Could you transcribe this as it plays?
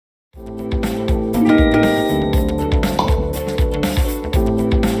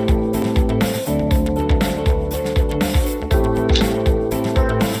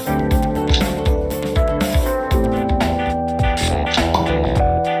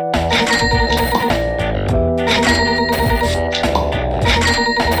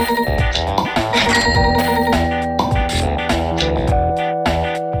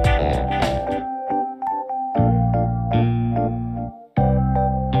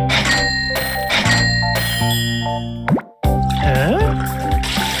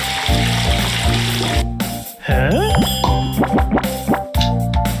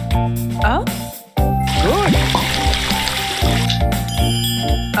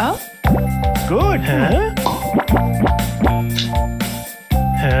Oh. Good. Huh?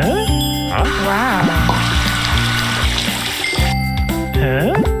 Huh? Wow.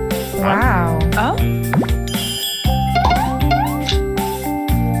 Huh? Wow. Oh.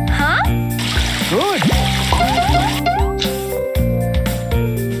 Huh? Good.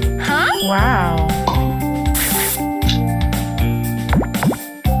 Huh? Wow.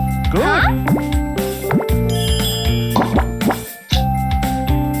 Good.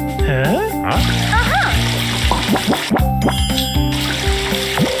 Huh? Huh?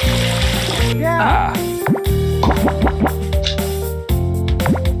 Yeah.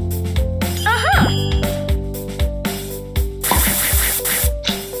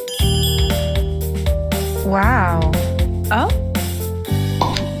 Wow. Oh.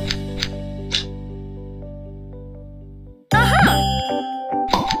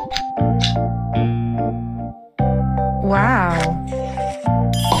 Wow.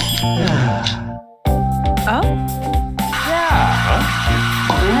 Oh. Yeah.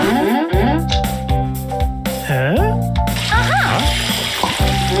 Huh?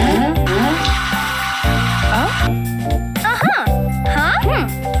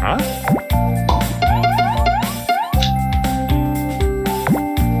 Huh?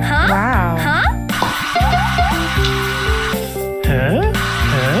 Wow. Huh? Huh?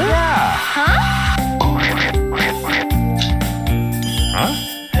 Yeah. Huh?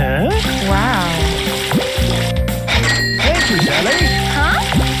 Wow. Thank you, Sally.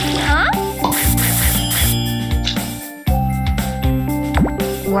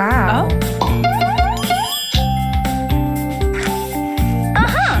 Wow.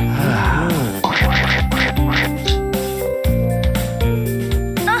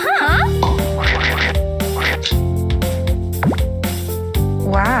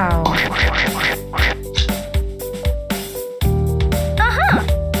 Wow.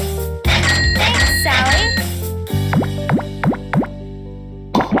 Thanks, Sally.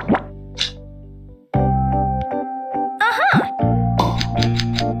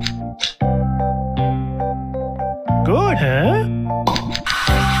 Good. Huh?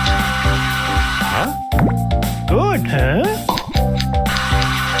 Huh? Good. Huh?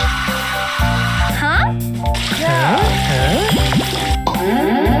 Huh?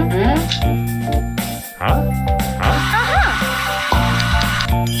 Huh? Huh?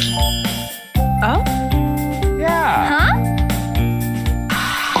 Oh. Yeah. Huh?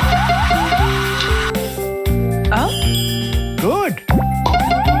 Oh. Good.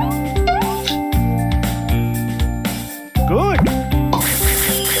 Good.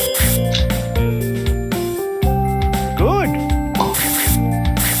 Good.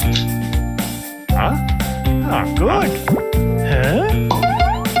 Huh? Good. Huh?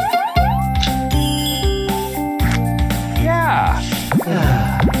 Yeah.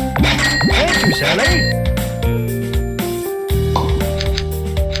 Thank you, Sally.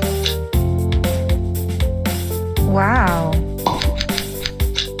 Wow.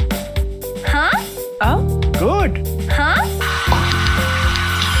 Huh? Oh. Good. Huh?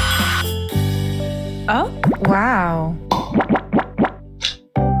 Oh. Wow.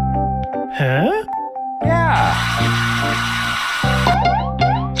 Huh? Yeah.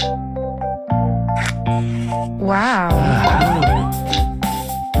 Wow.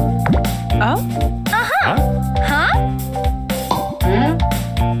 Oh. Huh? Huh?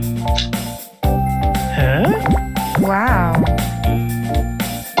 Huh? Wow.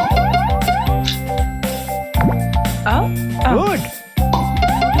 Oh. Oh. Good.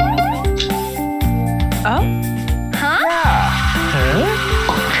 Oh. Huh? Yeah. Huh?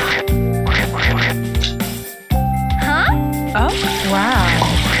 Huh? Oh. Wow.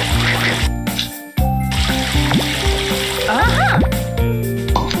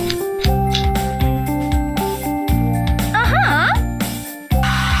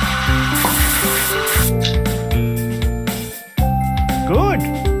 Good.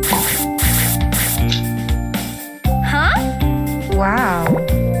 Huh? Wow. Oh.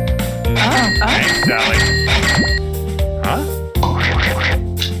 Oh. Thanks, Sally. Huh?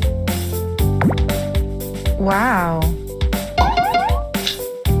 Wow.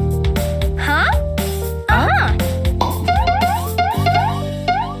 Huh?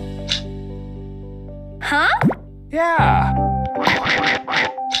 Huh? Yeah.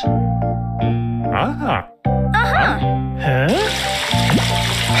 Huh? Huh?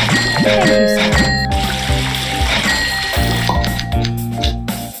 Thank you, Salon.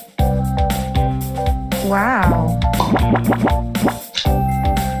 Wow.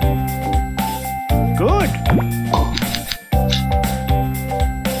 Good.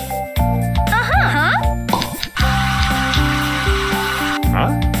 Huh?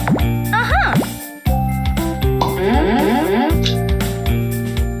 Huh?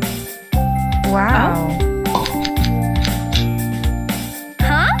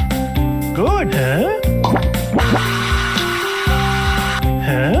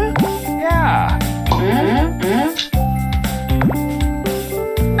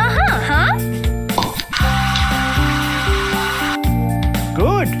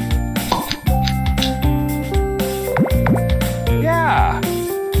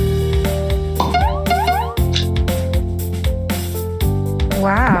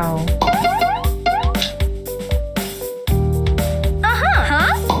 Wow.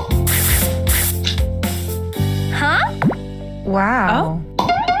 Huh? Huh? Wow.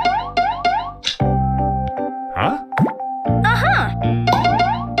 Huh? Uh-huh.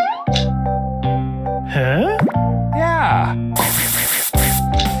 Huh? Yeah.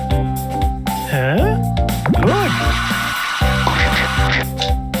 Huh? Good.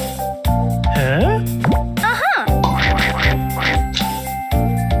 Huh? Uh-huh.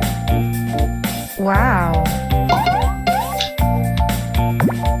 Wow.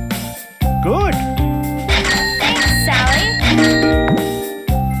 Good. Thanks, Sally.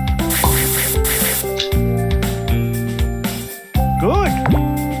 Good.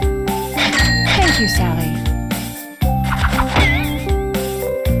 Thank you, Sally.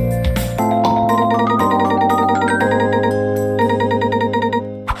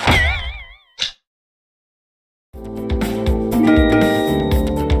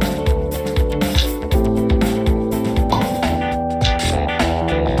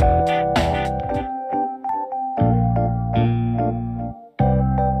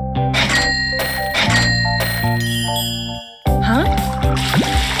 Huh?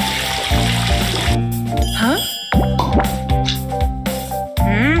 Huh?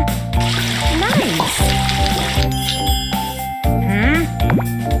 Nice.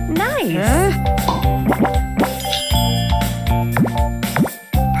 Nice.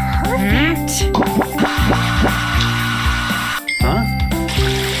 Perfect. Huh?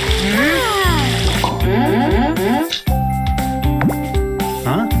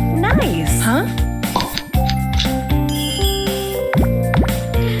 Huh? Nice. Huh?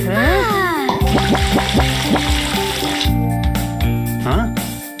 Huh?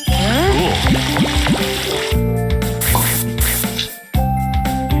 Cool.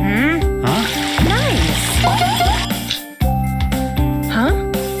 Huh? Nice. Huh?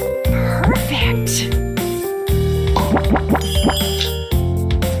 Perfect.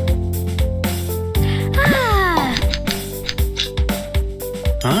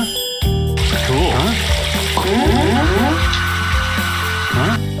 Huh? Cool.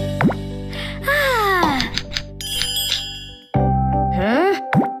 Huh? Huh?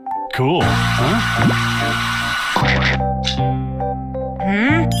 Cool. Huh?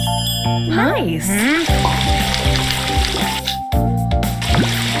 Nice.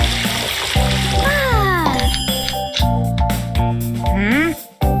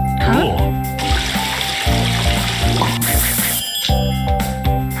 Cool.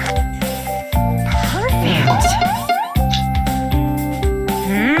 Perfect.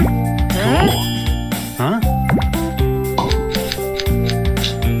 Cool. Huh?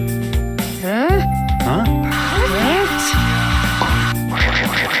 Huh?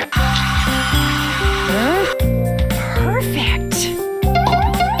 Perfect.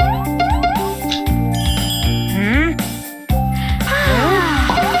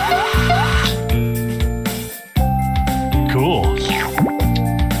 Cool.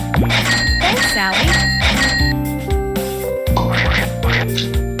 Thanks, Sally.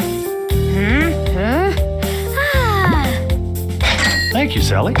 Thank you,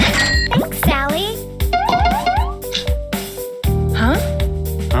 Sally. Thanks, Sally. Huh?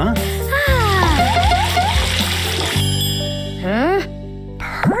 Huh?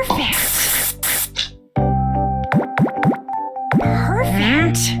 Perfect.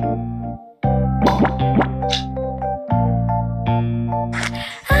 Perfect.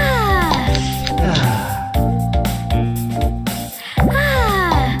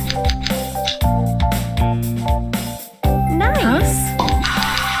 Nice.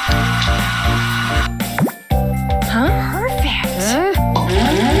 Huh?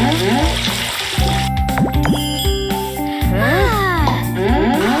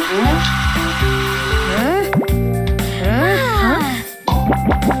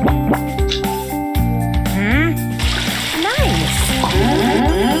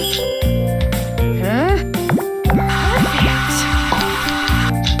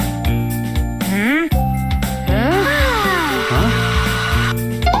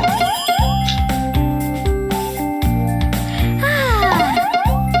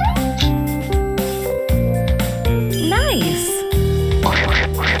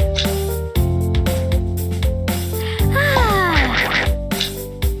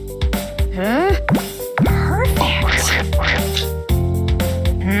 Perfect.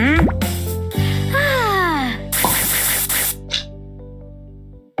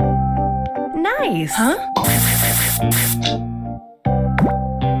 Nice. Huh?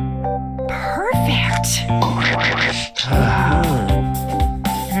 Perfect.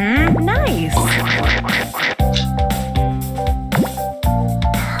 Nice.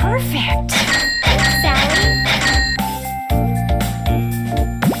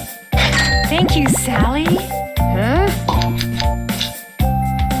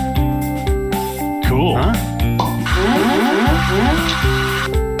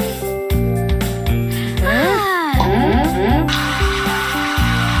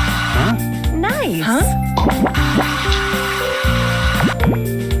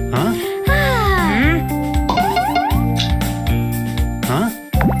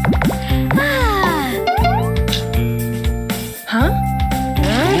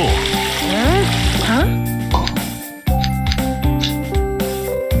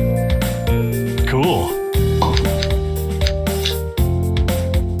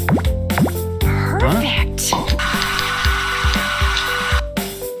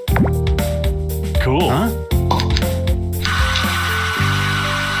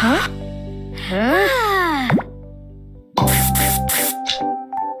 Huh?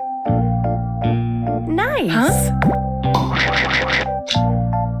 Nice.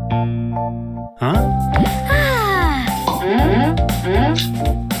 Huh? Huh?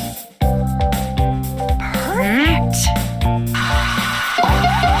 Perfect.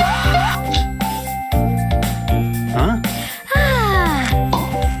 Huh?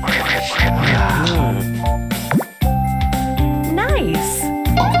 Nice.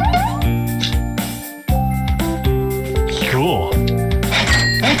 Cool.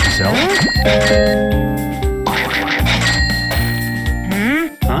 Thank you, Sally.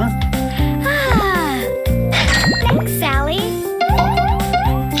 Huh? Thanks, Sally.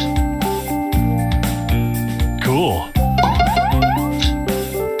 Cool.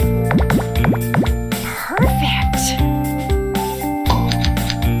 Perfect.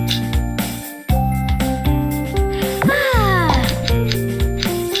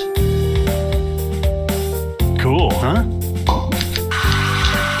 Cool, huh?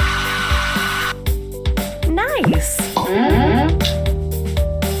 Nice.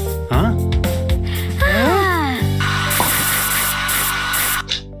 Huh?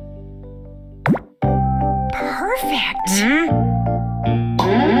 Perfect.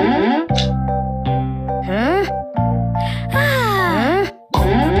 Huh?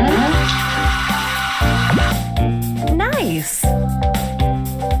 Nice.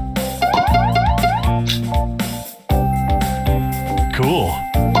 Cool.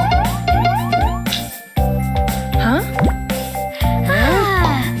 Huh?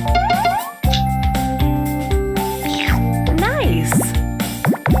 Nice.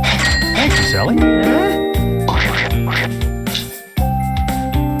 Thank you, Sally.